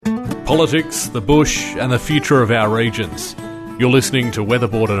politics, the bush and the future of our regions. You're listening to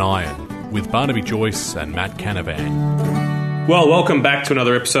Weatherboard and Iron with Barnaby Joyce and Matt Canavan. Well, welcome back to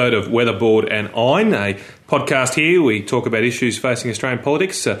another episode of Weatherboard and Iron, a podcast here. We talk about issues facing Australian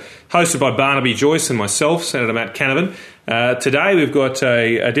politics, hosted by Barnaby Joyce and myself, Senator Matt Canavan. Today we've got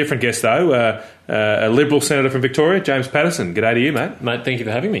a different guest though, a Liberal Senator from Victoria, James Paterson. G'day to you, mate. Mate, thank you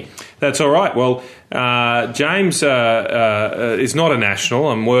for having me. That's all right. Well, James is not a National.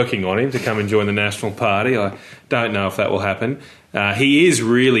 I'm working on him to come and join the National Party. I don't know if that will happen. He is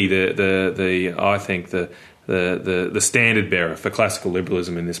really the standard bearer for classical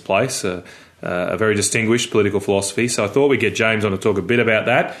liberalism in this place, a very distinguished political philosophy. So I thought we'd get James on to talk a bit about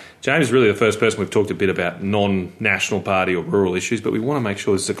that. James is really the first person we've talked a bit about non-national party or rural issues, but we want to make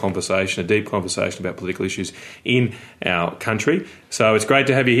sure this is a conversation, a deep conversation about political issues in our country. So it's great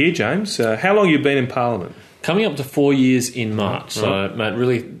to have you here, James. How long have you been in Parliament? Coming up to 4 years in March. So, mate,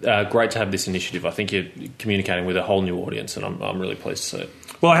 really great to have this initiative. I think you're communicating with a whole new audience, and I'm really pleased to see it.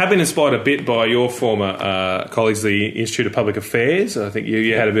 Well, I have been inspired a bit by your former colleagues, the Institute of Public Affairs. I think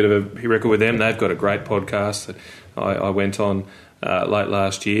you had a bit of a record with them. They've got a great podcast that I went on late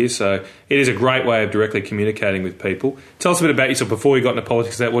last year. So it is a great way of directly communicating with people. Tell us a bit about yourself before you got into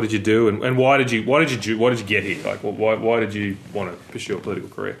politics. What did you do, and why did you get here? Like, why did you want to pursue a political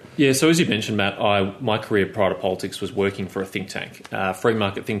career? Yeah, so as you mentioned, Matt, my career prior to politics was working for a think tank, a free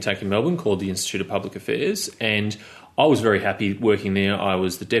market think tank in Melbourne called the Institute of Public Affairs, and I was very happy working there. I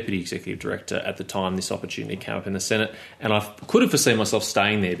was the Deputy Executive Director at the time this opportunity came up in the Senate, and I could have foreseen myself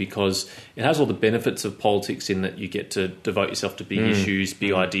staying there because it has all the benefits of politics in that you get to devote yourself to big issues,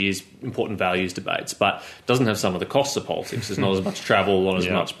 big ideas, important values debates, but it doesn't have some of the costs of politics. There's not as much travel, not as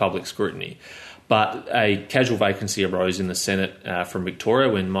much public scrutiny. But a casual vacancy arose in the Senate from Victoria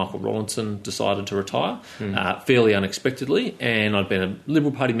when Michael Rawlinson decided to retire, fairly unexpectedly, and I'd been a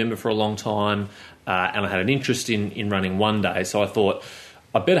Liberal Party member for a long time, and I had an interest in running one day, so I thought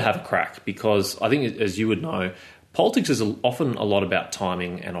I'd better have a crack because I think, as you would know, politics is often a lot about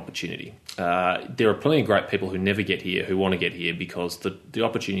timing and opportunity. There are plenty of great people who never get here, who want to get here because the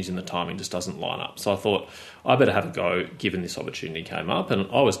opportunities and the timing just doesn't line up. So I thought I better have a go given this opportunity came up. And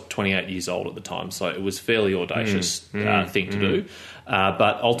I was 28 years old at the time, so it was a fairly audacious thing to do.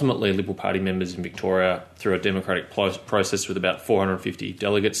 But ultimately, Liberal Party members in Victoria, through a democratic process with about 450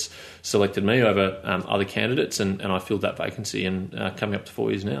 delegates, selected me over other candidates, and I filled that vacancy, and coming up to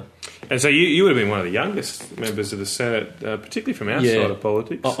 4 years now. And so you would have been one of the youngest members of the Senate, particularly from our side of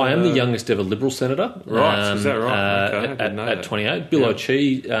politics. I am the youngest ever Liberal senator. Right, is that right? Okay, at 28. Bill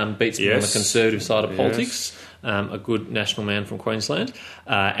O'Chee beats me on the Conservative side of politics. A good national man from Queensland,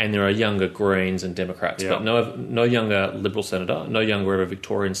 and there are younger Greens and Democrats, but no younger Liberal senator, no younger ever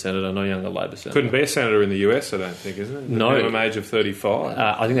Victorian senator, no younger Labor senator. Couldn't be a senator in the US, I don't think, isn't it? No. Minimum age of 35.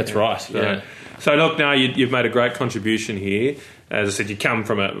 I think that's right, yeah. So look, now you've made a great contribution here. As I said, you come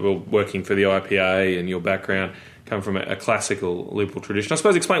from working for the IPA, and your background come from a classical liberal tradition. I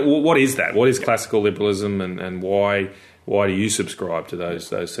suppose explain, what is that? What is classical liberalism, and why do you subscribe to those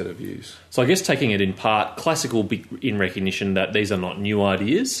set of views? So I guess taking it in part, classical in recognition that these are not new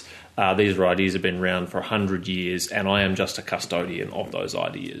ideas. These are ideas that have been around for 100 years, and I am just a custodian of those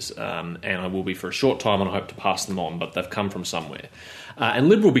ideas. And I will be for a short time, and I hope to pass them on, but they've come from somewhere. And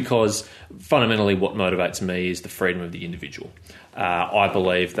liberal because fundamentally what motivates me is the freedom of the individual. I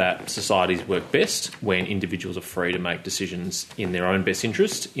believe that societies work best when individuals are free to make decisions in their own best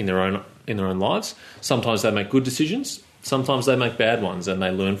interest, in their own lives. Sometimes they make good decisions. Sometimes they make bad ones and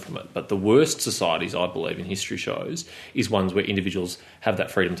they learn from it. But the worst societies, I believe, in history shows, is ones where individuals have that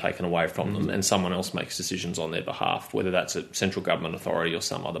freedom taken away from them and someone else makes decisions on their behalf, whether that's a central government authority or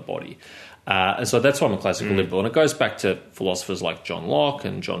some other body. And so that's why I'm a classical liberal. And it goes back to philosophers like John Locke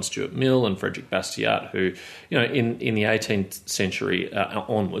and John Stuart Mill and Frederick Bastiat, who, in the 18th century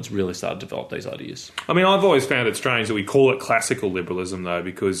onwards, really started to develop these ideas. I mean, I've always found it strange that we call it classical liberalism, though,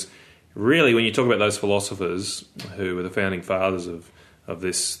 because really, when you talk about those philosophers who were the founding fathers of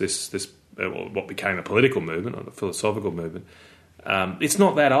this what became a political movement, or a philosophical movement, it's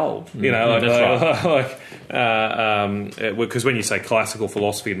not that old, because when you say classical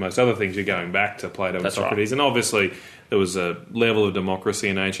philosophy and most other things, you're going back to Plato and Socrates, and obviously there was a level of democracy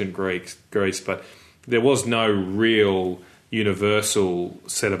in ancient Greece, but there was no real universal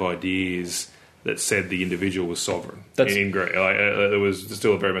set of ideas that said the individual was sovereign. That's- in Greece, there was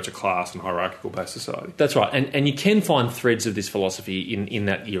still very much a class and hierarchical based society. That's right, and you can find threads of this philosophy in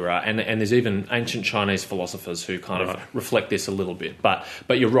that era, and there's even ancient Chinese philosophers who kind of reflect this a little bit. But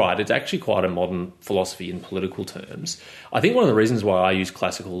you're right, it's actually quite a modern philosophy in political terms. I think one of the reasons why I use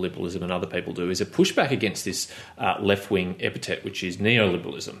classical liberalism and other people do is a pushback against this left-wing epithet, which is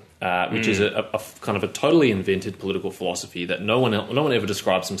neoliberalism, which is a kind of a totally invented political philosophy that no one ever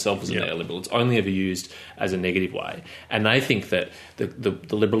describes themselves as a neoliberal. It's only ever used as a negative way, and they think that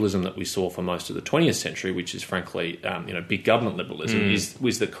the liberalism that we saw for most of the 20th century, which is frankly big government liberalism,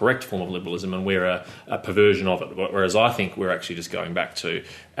 was the correct form of liberalism, and we're a perversion of it. Whereas I think we're actually just going back to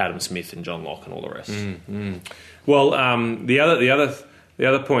Adam Smith and John Locke and all the rest. Well, the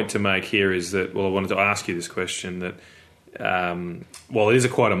other point to make here is that, I wanted to ask you this question, that while it is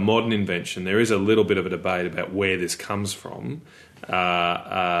quite a modern invention, there is a little bit of a debate about where this comes from.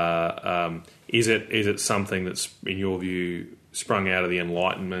 Is it something that's, in your view, sprung out of the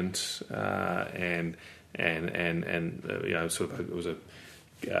Enlightenment and sort of it was a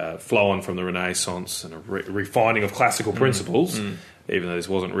flow on from the Renaissance and a refining of classical principles, even though this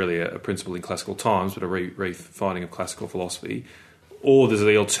wasn't really a principle in classical times, but a refining of classical philosophy? Or there's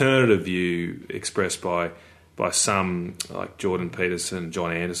the alternative view expressed by some, like Jordan Peterson,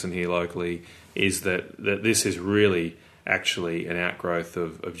 John Anderson here locally, is that this is really actually an outgrowth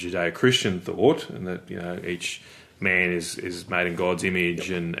of Judeo-Christian thought, and that each man is made in God's image,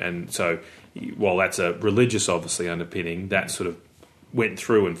 and so while that's a religious obviously underpinning, that sort of went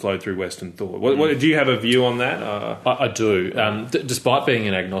through and flowed through Western thought. What do you have a view on that? I do. Despite being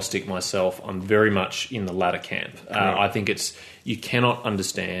an agnostic myself, I'm very much in the latter camp. I think you cannot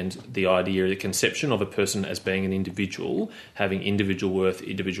understand the idea, the conception of a person as being an individual, having individual worth,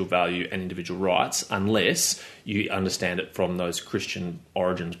 individual value, and individual rights, unless you understand it from those Christian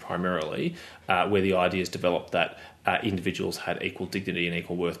origins primarily, where the idea is developed that individuals had equal dignity and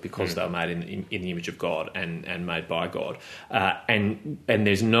equal worth because they were made in the image of God and made by God. And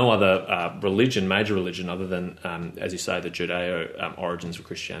there's no other major religion, other than, as you say, the Judeo origins of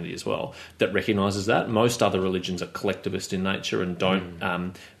Christianity as well, that recognises that. Most other religions are collectivist in nature and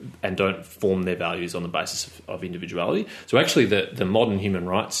don't form their values on the basis of individuality. So actually the modern human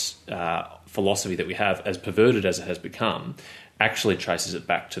rights philosophy that we have, as perverted as it has become, actually traces it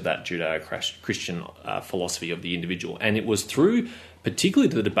back to that Judeo-Christian philosophy of the individual. And it was through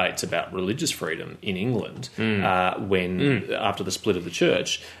particularly the debates about religious freedom in England after the split of the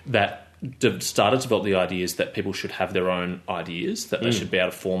church, that started to develop the ideas that people should have their own ideas, that they should be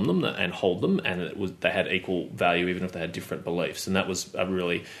able to form them and hold them, and they had equal value even if they had different beliefs. And that was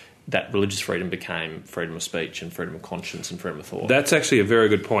that religious freedom became freedom of speech and freedom of conscience and freedom of thought. That's actually a very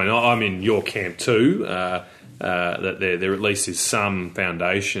good point. I'm in your camp too, that there at least is some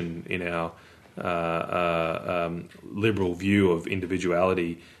foundation in our liberal view of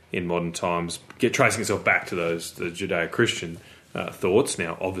individuality in modern times, tracing itself back to the Judeo-Christian thoughts.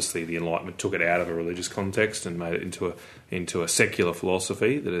 Now, obviously, the Enlightenment took it out of a religious context and made it into a secular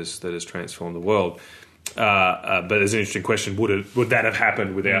philosophy that has transformed the world. But there's an interesting question: would that have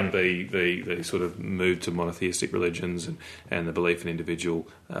happened without the sort of move to monotheistic religions and the belief in individual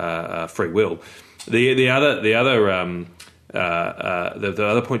free will? The other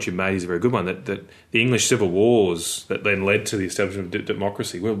point you made is a very good one. That the English civil wars that then led to the establishment of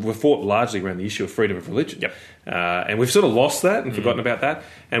democracy were fought largely around the issue of freedom of religion. Yep. And we've sort of lost that and forgotten about that.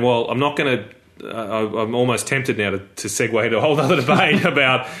 And while I'm not going to. I'm almost tempted now to segue into a whole other debate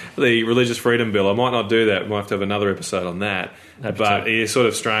about the Religious Freedom Bill. I might not do that. We might have to have another episode on that. But it is sort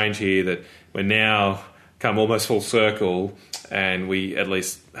of strange here that we're now come almost full circle and we at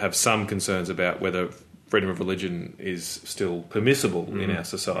least have some concerns about whether freedom of religion is still permissible in our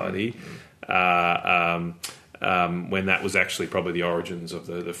society, when that was actually probably the origins of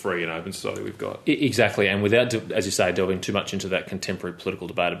the free and open society we've got. Exactly, and without, as you say, delving too much into that contemporary political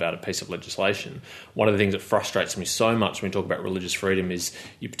debate about a piece of legislation, one of the things that frustrates me so much when we talk about religious freedom is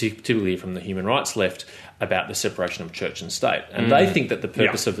you particularly from the human rights left about the separation of church and state. And they think that the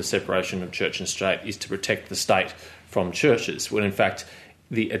purpose of the separation of church and state is to protect the state from churches, when in fact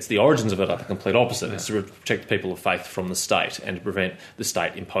it's the origins of it are the complete opposite. Yeah. It's to protect people of faith from the state and to prevent the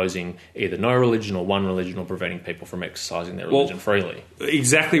state imposing either no religion or one religion or preventing people from exercising their religion freely.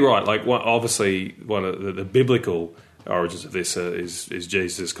 Exactly right. Like obviously one of the biblical origins of this is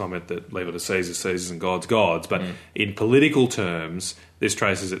Jesus' comment that leave it to Caesar, Caesar's and God's gods. But in political terms, this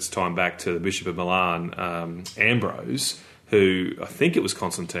traces its time back to the Bishop of Milan, Ambrose, who, I think it was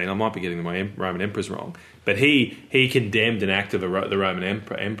Constantine, I might be getting the Roman emperors wrong, but he condemned an act of the Roman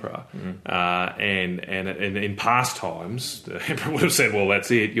emperor, and in past times the emperor would have said, well,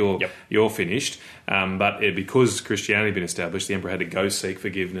 that's it, you're finished. But because Christianity had been established, the emperor had to go seek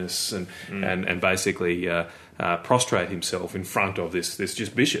forgiveness and basically prostrate himself in front of this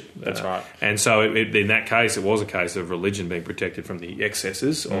just bishop. That's right. And so in that case, it was a case of religion being protected from the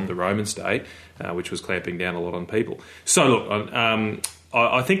excesses of the Roman state, which was clamping down a lot on people. So look,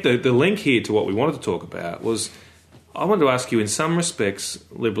 I think the link here to what we wanted to talk about was, I wanted to ask you, in some respects,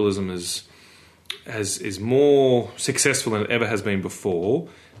 liberalism is more successful than it ever has been before.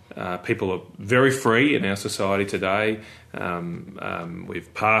 People are very free in our society today.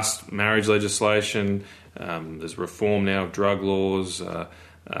 We've passed marriage legislation. There's reform now of drug laws.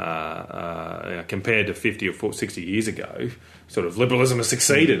 Compared to 50 or 60 years ago, sort of liberalism has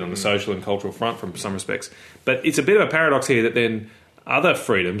succeeded on the social and cultural front from some respects. But it's a bit of a paradox here that then other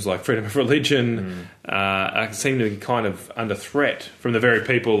freedoms, like freedom of religion, seem to be kind of under threat from the very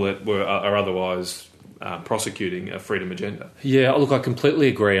people that are otherwise prosecuting a freedom agenda. Yeah, look, I completely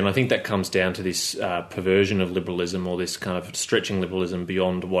agree, and I think that comes down to this perversion of liberalism, or this kind of stretching liberalism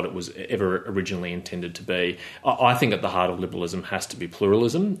beyond what it was ever originally intended to be. I think at the heart of liberalism has to be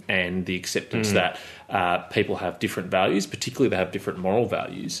pluralism and the acceptance that people have different values, particularly they have different moral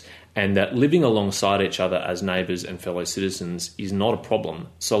values, and that living alongside each other as neighbours and fellow citizens is not a problem,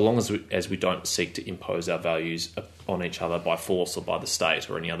 so long as we don't seek to impose our values on each other by force or by the state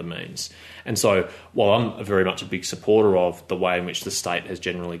or any other means. And so while I'm very much a big supporter of the way in which the state has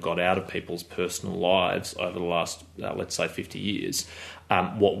generally got out of people's personal lives over the last, let's say, 50 years,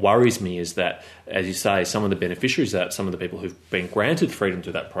 what worries me is that, as you say, some of the beneficiaries of that, some of the people who've been granted freedom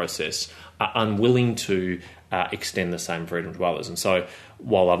through that process, are unwilling to extend the same freedom to others. And so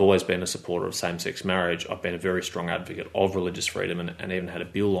while I've always been a supporter of same-sex marriage, I've been a very strong advocate of religious freedom and even had a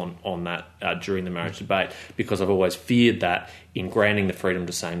bill on that during the marriage debate, because I've always feared that in granting the freedom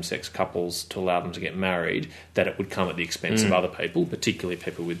to same-sex couples to allow them to get married, that it would come at the expense of other people, particularly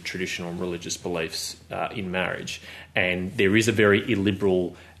people with traditional religious beliefs in marriage. And there is a very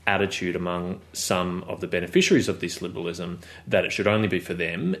illiberal attitude among some of the beneficiaries of this liberalism that it should only be for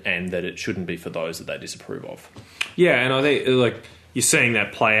them and that it shouldn't be for those that they disapprove of. Yeah, and I think you're seeing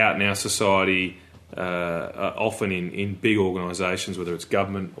that play out in our society often in big organisations, whether it's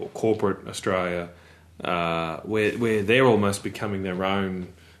government or corporate Australia, where they're almost becoming their own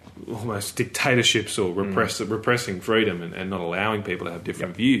almost dictatorships or repressing freedom and not allowing people to have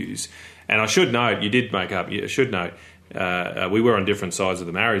different views. And I should note, we were on different sides of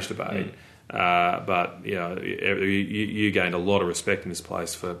the marriage debate, but you gained a lot of respect in this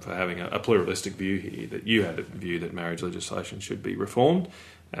place for having a pluralistic view here, that you had a view that marriage legislation should be reformed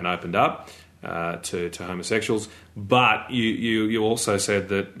and opened up to homosexuals. But you also said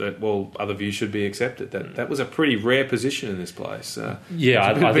that other views should be accepted. That was a pretty rare position in this place. I think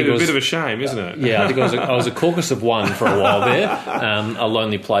it was a bit of a shame, isn't it? Yeah, I think I was a caucus of one for a while there, a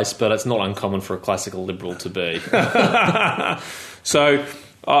lonely place, but it's not uncommon for a classical liberal to be. So,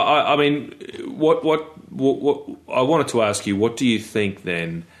 I mean, what I wanted to ask you, what do you think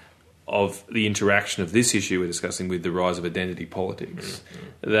then of the interaction of this issue we're discussing with the rise of identity politics?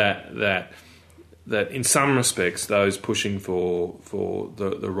 That in some respects, those pushing for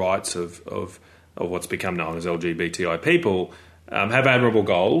the rights of what's become known as LGBTI people have admirable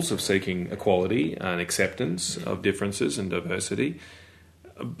goals of seeking equality and acceptance of differences and diversity.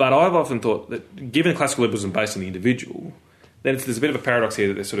 But I've often thought that, given classical liberalism based on the individual, then there's a bit of a paradox here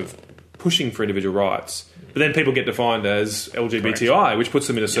that they're sort of pushing for individual rights, but then people get defined as LGBTI, correct, which puts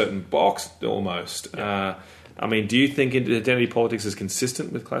them in a certain box almost. Yep. I mean, do you think identity politics is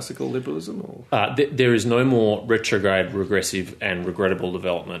consistent with classical liberalism? There is no more retrograde, regressive and regrettable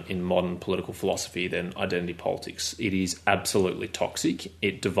development in modern political philosophy than identity politics. It is absolutely toxic.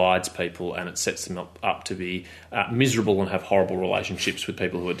 It divides people and it sets them up to be miserable and have horrible relationships with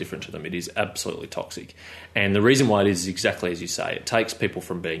people who are different to them. It is absolutely toxic. And the reason why it is exactly as you say. It takes people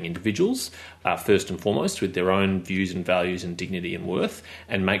from being individuals, first and foremost, with their own views and values and dignity and worth,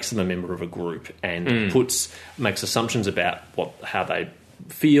 and makes them a member of a group and makes assumptions about how they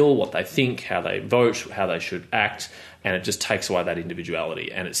feel, what they think, how they vote, how they should act, and it just takes away that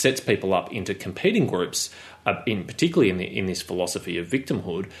individuality. And it sets people up into competing groups, particularly in this philosophy of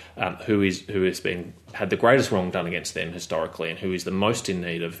victimhood, who has had the greatest wrong done against them historically, and who is the most in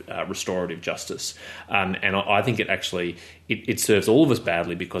need of restorative justice. And I think it serves all of us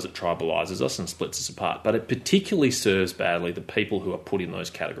badly because it tribalises us and splits us apart. But it particularly serves badly the people who are put in those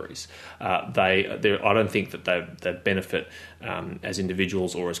categories. I don't think that they benefit as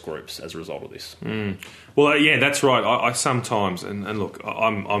individuals or as groups as a result of this. Well, yeah, that's right. I sometimes and look,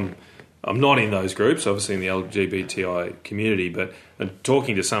 I'm not in those groups, obviously in the LGBTI community, but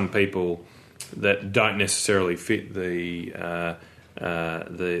talking to some people that don't necessarily fit the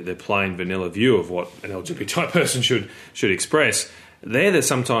plain vanilla view of what an LGBTI person should express. They're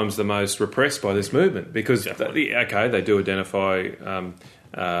sometimes the most repressed by this movement because they do identify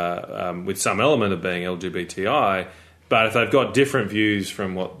with some element of being LGBTI, but if they've got different views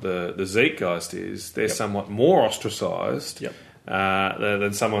from what the zeitgeist is, they're somewhat more ostracised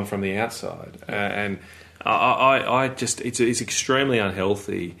than someone from the outside. And I just it's extremely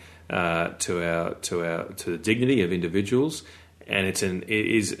unhealthy to the dignity of individuals, and it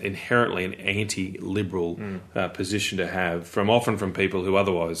is inherently an anti-liberal position to have often from people who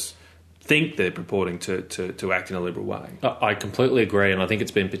otherwise think they're purporting to act in a liberal way. I completely agree, and I think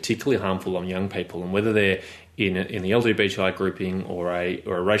it's been particularly harmful on young people, and whether they're in the LGBTI grouping or a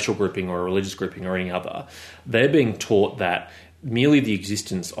racial grouping or a religious grouping or any other, they're being taught that merely the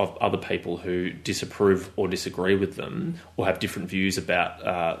existence of other people who disapprove or disagree with them or have different views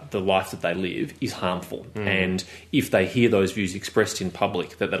about the life that they live is harmful. And if they hear those views expressed in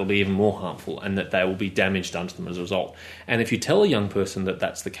public, that'll be even more harmful and that they will be damaged unto them as a result. And if you tell a young person that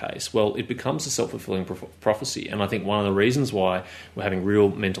that's the case, well, it becomes a self-fulfilling prophecy. And I think one of the reasons why we're having real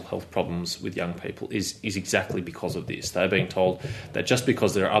mental health problems with young people is exactly because of this. They're being told that just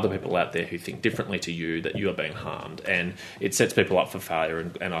because there are other people out there who think differently to you, that you are being harmed. And it sets people up for failure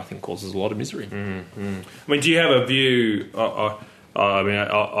and I think causes a lot of misery. I mean, do you have a view?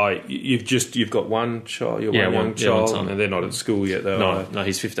 You've got one child. You're one young child, and they're not at school yet, though. No,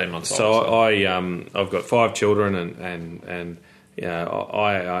 he's 15 months old. So I've got 5 children, and I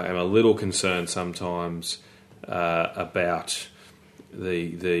am a little concerned sometimes about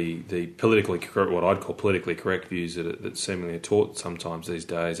the politically correct, what I'd call politically correct views that seemingly are taught sometimes these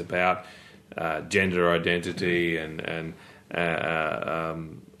days about gender identity and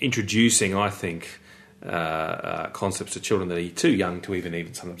introducing, I think, concepts to children that are too young to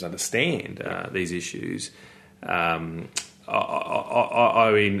even sometimes understand these issues. I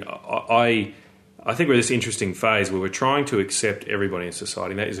think we're in this interesting phase where we're trying to accept everybody in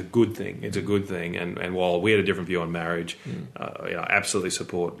society, and that is a good thing. It's a good thing, and while we had a different view on marriage, I absolutely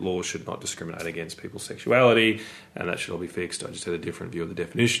support laws should not discriminate against people's sexuality, and that should all be fixed. I just had a different view of the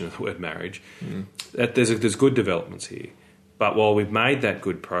definition of the word marriage. That there's good developments here. But while we've made that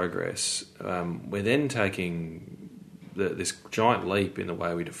good progress, we're then taking this giant leap in the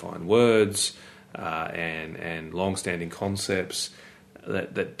way we define words and long-standing concepts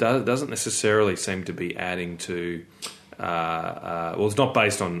that doesn't necessarily seem to be adding to... it's not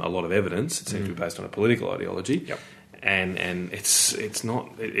based on a lot of evidence. It seems to be based on a political ideology. Yep. And it's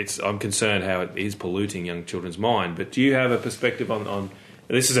not... I'm concerned how it is polluting young children's mind. But do you have a perspective on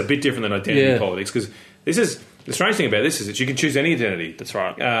this is a bit different than identity politics, because this is... The strange thing about this is that you can choose any identity. That's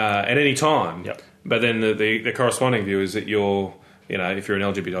right. At any time. Yep. But then the corresponding view is that if you're an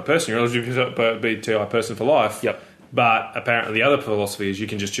LGBT person, you're an LGBTI person for life. Yep. But apparently the other philosophy is you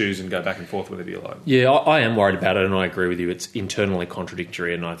can just choose and go back and forth whenever you like. Yeah, I am worried about it, and I agree with you. It's internally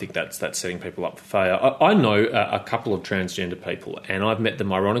contradictory, and I think that's setting people up for failure. I know a couple of transgender people, and I've met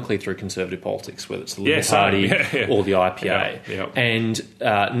them ironically through conservative politics, whether it's the Liberal Party or the IPA. Yeah. And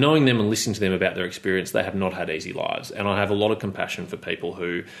knowing them and listening to them about their experience, they have not had easy lives. And I have a lot of compassion for people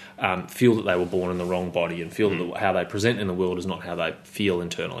who feel that they were born in the wrong body and feel that how they present in the world is not how they feel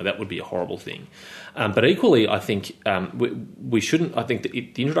internally. That would be a horrible thing. But equally, I think we shouldn't. I think that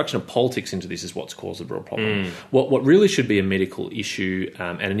the introduction of politics into this is what's caused the real problem. What really should be a medical issue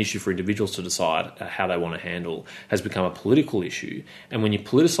and an issue for individuals to decide how they want to handle has become a political issue. And when you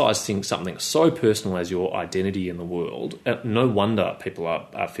politicise something so personal as your identity in the world, no wonder people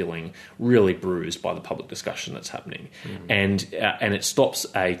are feeling really bruised by the public discussion that's happening. And it stops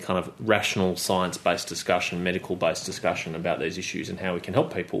a kind of rational, science-based discussion, medical-based discussion about these issues and how we can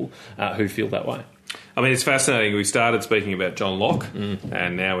help people who feel that way. I mean, it's fascinating. We started speaking about John Locke,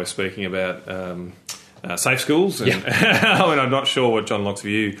 and now we're speaking about safe schools. And I mean, I'm not sure what John Locke's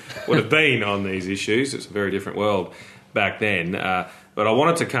view would have been on these issues. It's a very different world back then. But I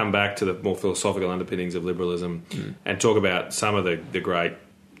wanted to come back to the more philosophical underpinnings of liberalism and talk about some of the great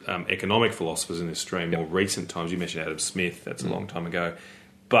economic philosophers in this stream, more recent times. You mentioned Adam Smith. That's a long time ago.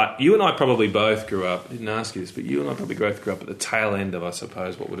 But you and I probably both grew up, I didn't ask you this, but you and I probably both grew up at the tail end of, I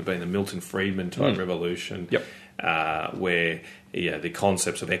suppose, what would have been the Milton Friedman type revolution, where the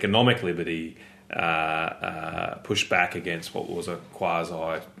concepts of economic liberty pushed back against what was a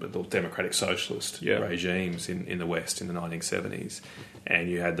quasi-democratic socialist regimes in the West in the 1970s. And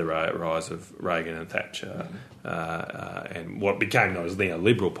you had the rise of Reagan and Thatcher and what became known as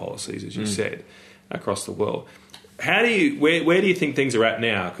neoliberal policies, as you said, across the world. Where do you think things are at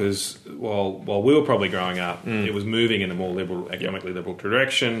now? Because while we were probably growing up, it was moving in a more liberal, economically liberal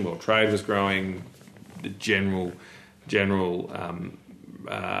direction. While trade was growing, the general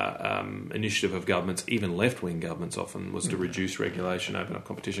initiative of governments, even left-wing governments, often was to reduce regulation, open up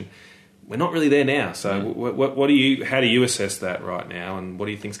competition. We're not really there now. So, how do you assess that right now, and what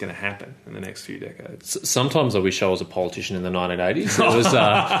do you think is going to happen in the next few decades? Sometimes I wish I was a politician in the 1980s. It was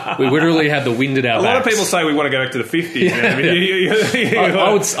we literally had the wind at our backs. A lot of people say we want to go back to the 50s.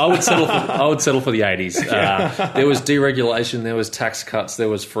 I would settle for the 80s. There was deregulation, there was tax cuts, there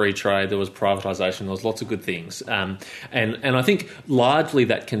was free trade, there was privatisation, there was lots of good things. And I think largely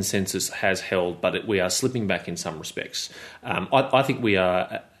that consensus has held, but we are slipping back in some respects. I think we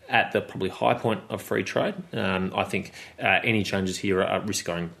are at the probably high point of free trade. I think any changes here are risk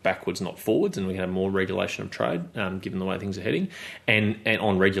going backwards, not forwards, and we have more regulation of trade, given the way things are heading. And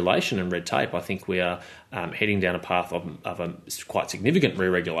on regulation and red tape, I think we are heading down a path of a quite significant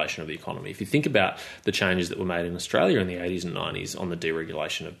re-regulation of the economy. If you think about the changes that were made in Australia in the 80s and 90s on the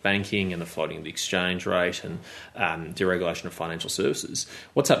deregulation of banking and the floating of the exchange rate and deregulation of financial services,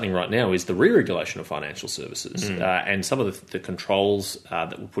 what's happening right now is the re-regulation of financial services, and some of the controls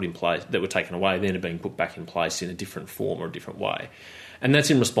that were put in place, that were taken away, then are being put back in place in a different form or a different way. And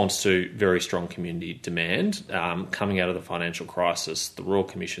that's in response to very strong community demand coming out of the financial crisis, the Royal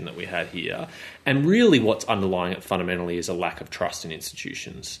Commission that we had here. And really what's underlying it fundamentally is a lack of trust in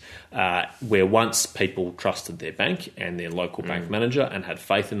institutions, where once people trusted their bank and their local bank manager and had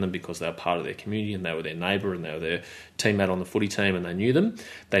faith in them because they were part of their community and they were their neighbour and they were their teammate on the footy team and they knew them,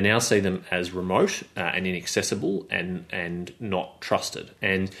 they now see them as remote and inaccessible and not trusted.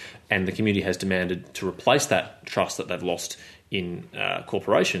 And the community has demanded to replace that trust that they've lost in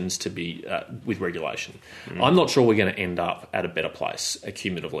corporations to be with regulation. I'm not sure we're going to end up at a better place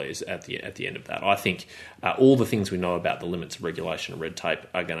cumulatively at the end of that. I think all the things we know about the limits of regulation and red tape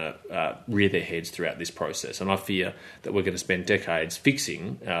are going to rear their heads throughout this process, and I fear that we're going to spend decades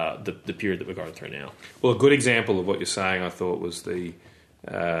fixing the period that we're going through now. Well, a good example of what you're saying, I thought, was the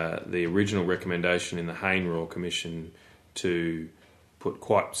original recommendation in the Hayne Royal Commission to put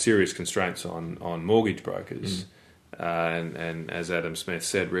quite serious constraints on mortgage brokers. And as Adam Smith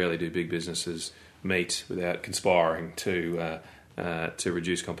said, rarely do big businesses meet without conspiring to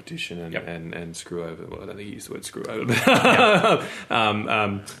reduce competition and screw over. Well, I don't think he used the word screw over, but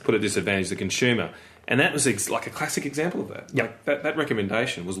put at disadvantage the consumer. And that was like a classic example of that. Like that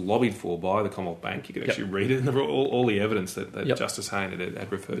recommendation was lobbied for by the Commonwealth Bank. You could actually read it. All the evidence that Justice Hayne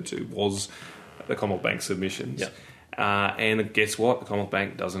had referred to was the Commonwealth Bank submissions. And guess what? The Commonwealth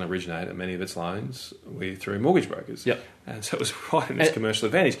Bank doesn't originate many of its loans through mortgage brokers. And so it was right in its commercial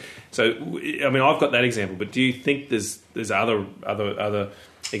advantage. So, I mean, I've got that example, but do you think there's other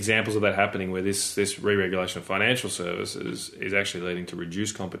examples of that happening where this re-regulation of financial services is actually leading to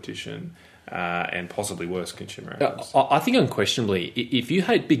reduced competition and possibly worse consumer outcomes? I think unquestionably, if you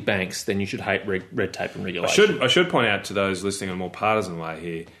hate big banks, then you should hate red tape and regulation. I should point out to those listening in a more partisan way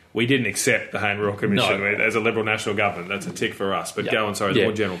here, we didn't accept the Hayne Royal Commission as a Liberal national government. That's a tick for us. But go on, sorry, the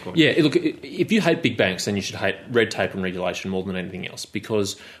more general point. Yeah, look, if you hate big banks, then you should hate red tape and regulation more than anything else,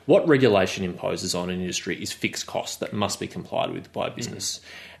 because what regulation imposes on an industry is fixed costs that must be complied with by a business.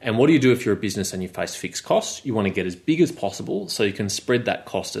 And what do you do if you're a business and you face fixed costs? You want to get as big as possible so you can spread that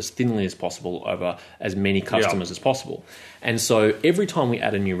cost as thinly as possible over as many customers as possible. And so every time we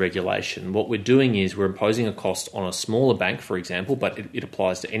add a new regulation, what we're doing is we're imposing a cost on a smaller bank, for example, but it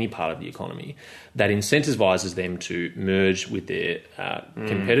applies to any part of the economy, that incentivises them to merge with their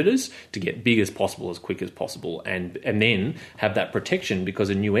competitors to get big as possible, as quick as possible, and then have that protection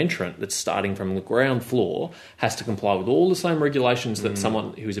because a new entrant that's starting from the ground floor has to comply with all the same regulations that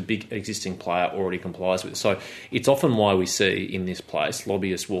someone who's a big existing player already complies with. So it's often why we see in this place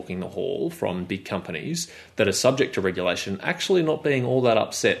lobbyists walking the hall from big companies that are subject to regulation actually not being all that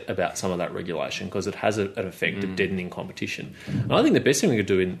upset about some of that regulation because it has an effect of deadening competition. And I think the best thing we could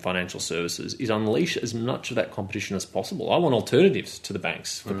do in financial services is unleash as much of that competition as possible. I want alternatives to the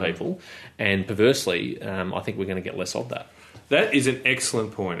banks for people, and perversely, I think we're going to get less of that. That is an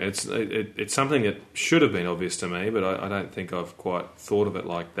excellent point. It's something that should have been obvious to me, but I don't think I've quite thought of it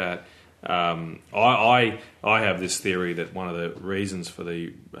like that. I have this theory that one of the reasons for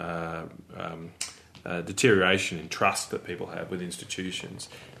the deterioration in trust that people have with institutions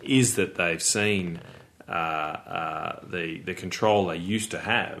is that they've seen the control they used to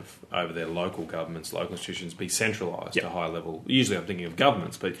have over their local governments, local institutions, be centralised to a high level. Usually I'm thinking of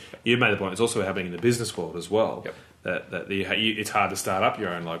governments, but you've made the point, it's also happening in the business world as well. it's hard to start up your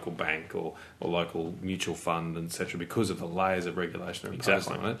own local bank or local mutual fund, etc., because of the layers of regulation that are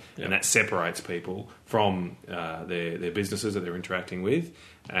imposed on it, and that separates people from their businesses that they're interacting with,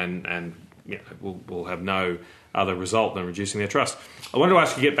 and will have no other result than reducing their trust. I wanted to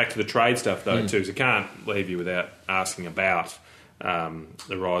ask you to get back to the trade stuff though too, because I can't leave you without asking about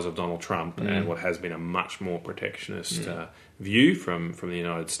the rise of Donald Trump and what has been a much more protectionist view from the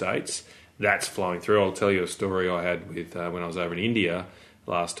United States. That's flowing through. I'll tell you a story I had with when I was over in India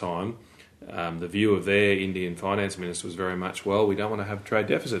last time. The view of their Indian finance minister was very much, well, we don't want to have trade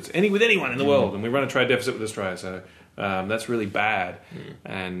deficits with anyone in the world, and we run a trade deficit with Australia, so that's really bad.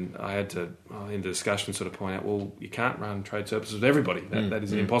 And I had to, in the discussion, sort of point out, well, you can't run trade surpluses with everybody. That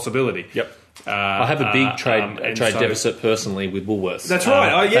is an impossibility. Yep. I have a big trade deficit personally with Woolworths. That's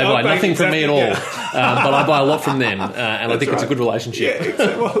right. They buy nothing from me at all, but I buy a lot from them, and I think it's a good relationship. Yeah,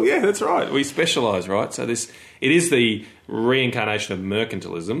 exactly. Well, yeah, that's right. We specialise, right? So it is the reincarnation of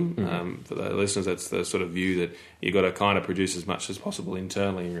mercantilism. For the listeners, that's the sort of view that you've got to kind of produce as much as possible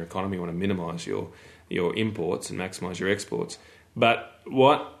internally in your economy. You want to minimise your imports and maximise your exports. But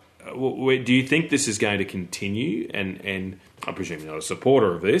do you think this is going to continue? And I presume you're not a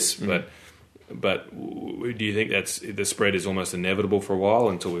supporter of this, but do you think the spread is almost inevitable for a while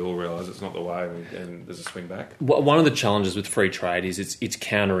until we all realise it's not the way and there's a swing back? One of the challenges with free trade is it's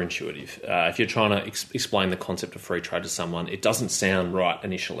counterintuitive. If you're trying to explain the concept of free trade to someone, it doesn't sound right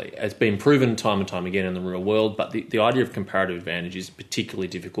initially. It's been proven time and time again in the real world, but the idea of comparative advantage is particularly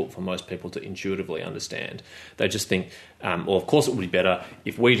difficult for most people to intuitively understand. They just think, well, of course it would be better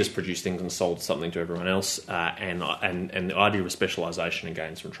if we just produced things and sold something to everyone else, and the idea of specialisation and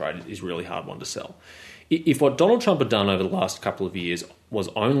gains from trade is really hard one to sell. If what Donald Trump had done over the last couple of years was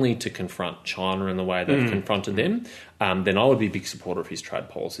only to confront China in the way they've confronted them, then I would be a big supporter of his trade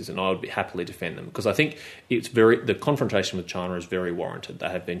policies, and I would happily defend them, because I think the confrontation with China is very warranted. They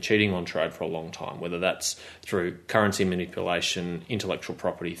have been cheating on trade for a long time, whether that's through currency manipulation, intellectual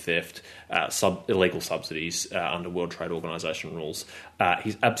property theft, illegal subsidies under World Trade Organization rules.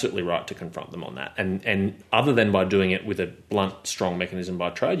 He's absolutely right to confront them on that. And other than by doing it with a blunt, strong mechanism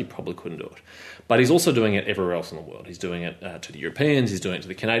by trade, you probably couldn't do it. But he's also doing it everywhere else in the world. He's doing it to the Europeans, he's doing it to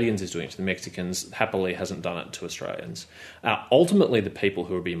the Canadians, he's doing it to the Mexicans, happily hasn't done it to Australians. Ultimately, the people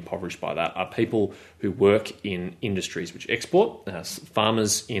who will be impoverished by that are people who work in industries which export.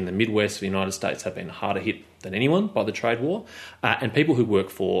 Farmers in the Midwest of the United States have been harder hit than anyone by the trade war, and people who work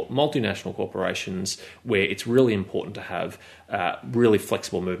for multinational corporations where it's really important to have really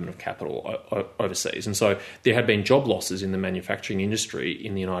flexible movement of capital overseas. And so there have been job losses in the manufacturing industry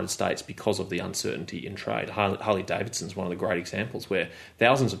in the United States because of the uncertainty in trade. Harley-Davidson is one of the great examples where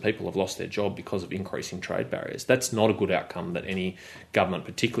thousands of people have lost their job because of increasing trade barriers. That's not a good outcome that any government,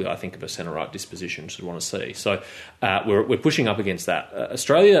 particularly I think of a centre-right disposition, should want to see. So we're pushing up against that.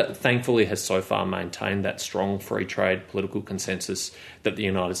 Australia, thankfully, has so far maintained that strong free trade political consensus that the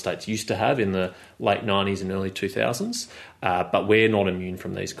United States used to have in the late 90s and early 2000s. But we're not immune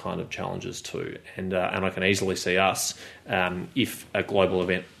from these kind of challenges too. And I can easily see us, if a global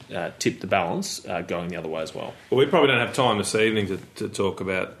event tipped the balance, going the other way as well. Well, we probably don't have time this evening to talk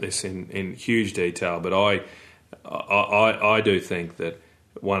about this in huge detail, but I do think that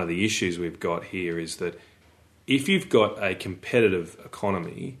one of the issues we've got here is that if you've got a competitive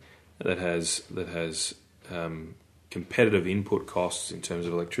economy that has competitive input costs in terms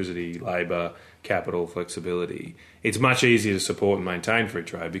of electricity, labour, capital, flexibility, it's much easier to support and maintain free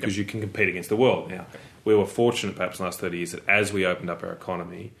trade because you can compete against the world. Now, we were fortunate perhaps in the last 30 years that as we opened up our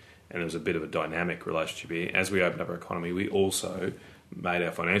economy, and there was a bit of a dynamic relationship here, as we opened up our economy, we also made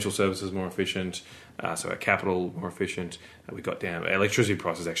our financial services more efficient, so our capital more efficient. We got down. Our electricity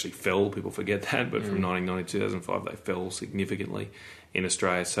prices actually fell. People forget that, but from 1990 to 2005, they fell significantly in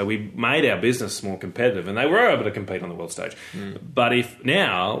Australia. So we made our business more competitive, and they were able to compete on the world stage. But if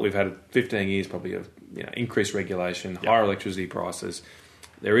now we've had 15 years probably of increased regulation, higher electricity prices,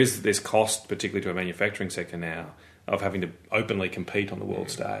 there's cost, particularly to our manufacturing sector now, of having to openly compete on the world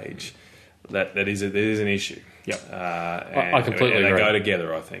stage. That is an issue. I completely agree. They go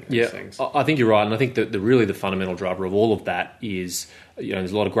together, I think. Yeah, things. I think you're right, and I think that really the fundamental driver of all of that is,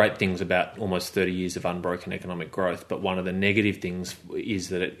 there's a lot of great things about almost 30 years of unbroken economic growth, but one of the negative things is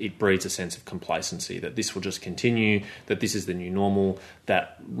that it breeds a sense of complacency, that this will just continue, that this is the new normal,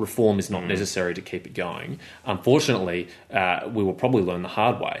 that reform is not necessary to keep it going. Unfortunately, we will probably learn the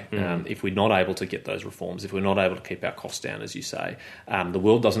hard way. If we're not able to get those reforms, if we're not able to keep our costs down, as you say, the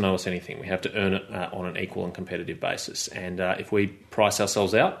world doesn't owe us anything. We have to earn it on an equal and competitive basis. And if we price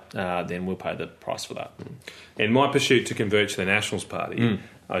ourselves out, then we'll pay the price for that. In my pursuit to convert to the Nationals Party,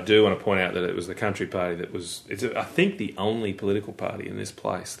 I do want to point out that it was the Country Party that was, I think, the only political party in this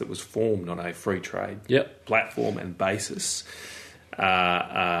place that was formed on a free trade platform and basis.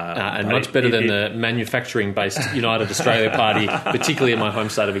 And much better than the manufacturing-based United Australia Party, particularly in my home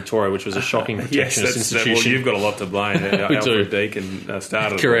state of Victoria, which was a shocking protectionist institution. Well, you've got a lot to blame. Alfred Deakin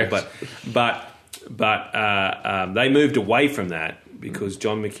started Correct. it all. But they moved away from that because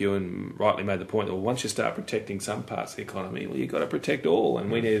John McEwen rightly made the point that once you start protecting some parts of the economy, well, you've got to protect all. And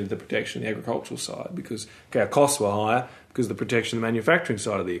we needed the protection of the agricultural side because our costs were higher because of the protection of the manufacturing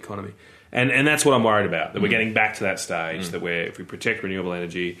side of the economy. And that's what I'm worried about, that we're getting back to that stage, that if we protect renewable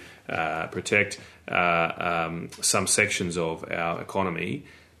energy, protect some sections of our economy,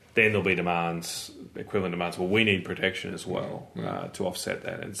 then there'll be equivalent demands. Well, we need protection as well to offset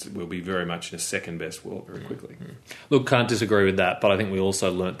that. And we'll be very much in a second-best world very quickly. Look, can't disagree with that, but I think we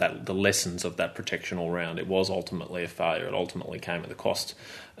also learnt that the lessons of that protection all round. It was ultimately a failure. It ultimately came at the cost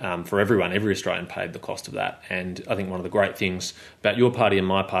for everyone. Every Australian paid the cost of that. And I think one of the great things about your party and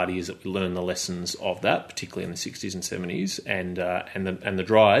my party is that we learned the lessons of that, particularly in the 60s and 70s. And the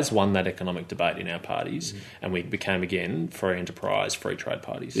Dries won that economic debate in our parties, and we became, again, free enterprise, free trade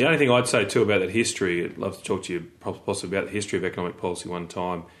parties. The only thing I'd say, too, about that history, I'd love to talk to you possibly about the history of economic policy one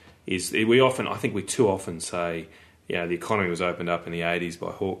time, is I think we too often say, the economy was opened up in the 80s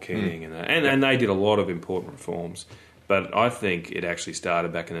by Hawke Keating, and they did a lot of important reforms. But I think it actually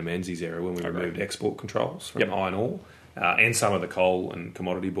started back in the Menzies era when we removed export controls from iron ore and some of the coal and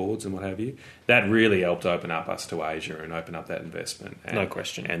commodity boards and what have you. That really helped open up us to Asia and open up that investment. No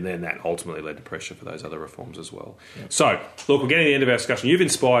question. And then that ultimately led to pressure for those other reforms as well. Yep. So, look, we're getting to the end of our discussion. You've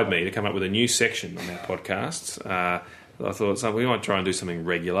inspired me to come up with a new section on our podcasts. I thought we might try and do something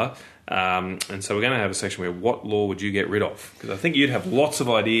regular. And so we're going to have a section where what law would you get rid of? Because I think you'd have lots of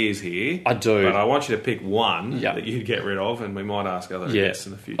ideas here. I do. But I want you to pick one that you'd get rid of, and we might ask other guests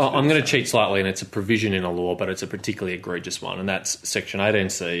in the future. I'm going to cheat slightly, and it's a provision in a law, but it's a particularly egregious one, and that's Section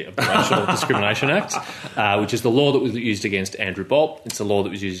 18C of the Racial Discrimination Act, which is the law that was used against Andrew Bolt. It's the law that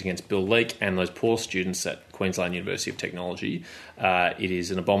was used against Bill Leak and those poor students at Queensland University of Technology. It is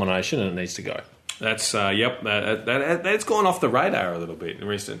an abomination, and it needs to go. That's that's gone off the radar a little bit in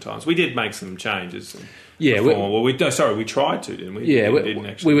recent times. We did make some changes. We tried to, didn't we? Yeah,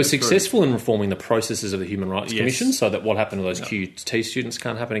 we were successful in reforming the processes of the Human Rights Commission, so that what happened to those QT students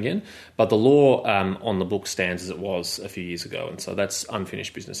can't happen again. But the law on the book stands as it was a few years ago, and so that's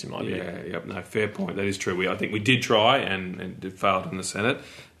unfinished business in my view. Fair point. That is true. I think we did try and it failed in the Senate.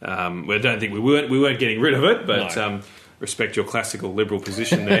 I don't think we weren't getting rid of it, but. No. Respect your classical Liberal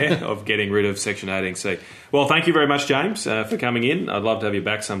position there of getting rid of Section 18C. Well, thank you very much, James, for coming in. I'd love to have you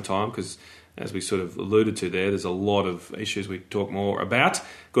back sometime because, as we sort of alluded to there's a lot of issues we talk more about.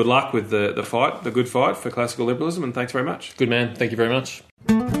 Good luck with the good fight for classical liberalism, and thanks very much. Good man. Thank you very much.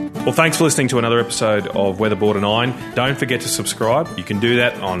 Well, thanks for listening to another episode of Weatherboard and Iron. Don't forget to subscribe. You can do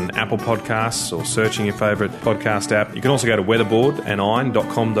that on Apple Podcasts or searching your favourite podcast app. You can also go to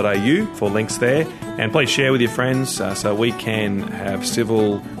weatherboardandiron.com.au for links there. And please share with your friends so we can have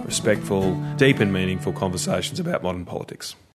civil, respectful, deep and meaningful conversations about modern politics.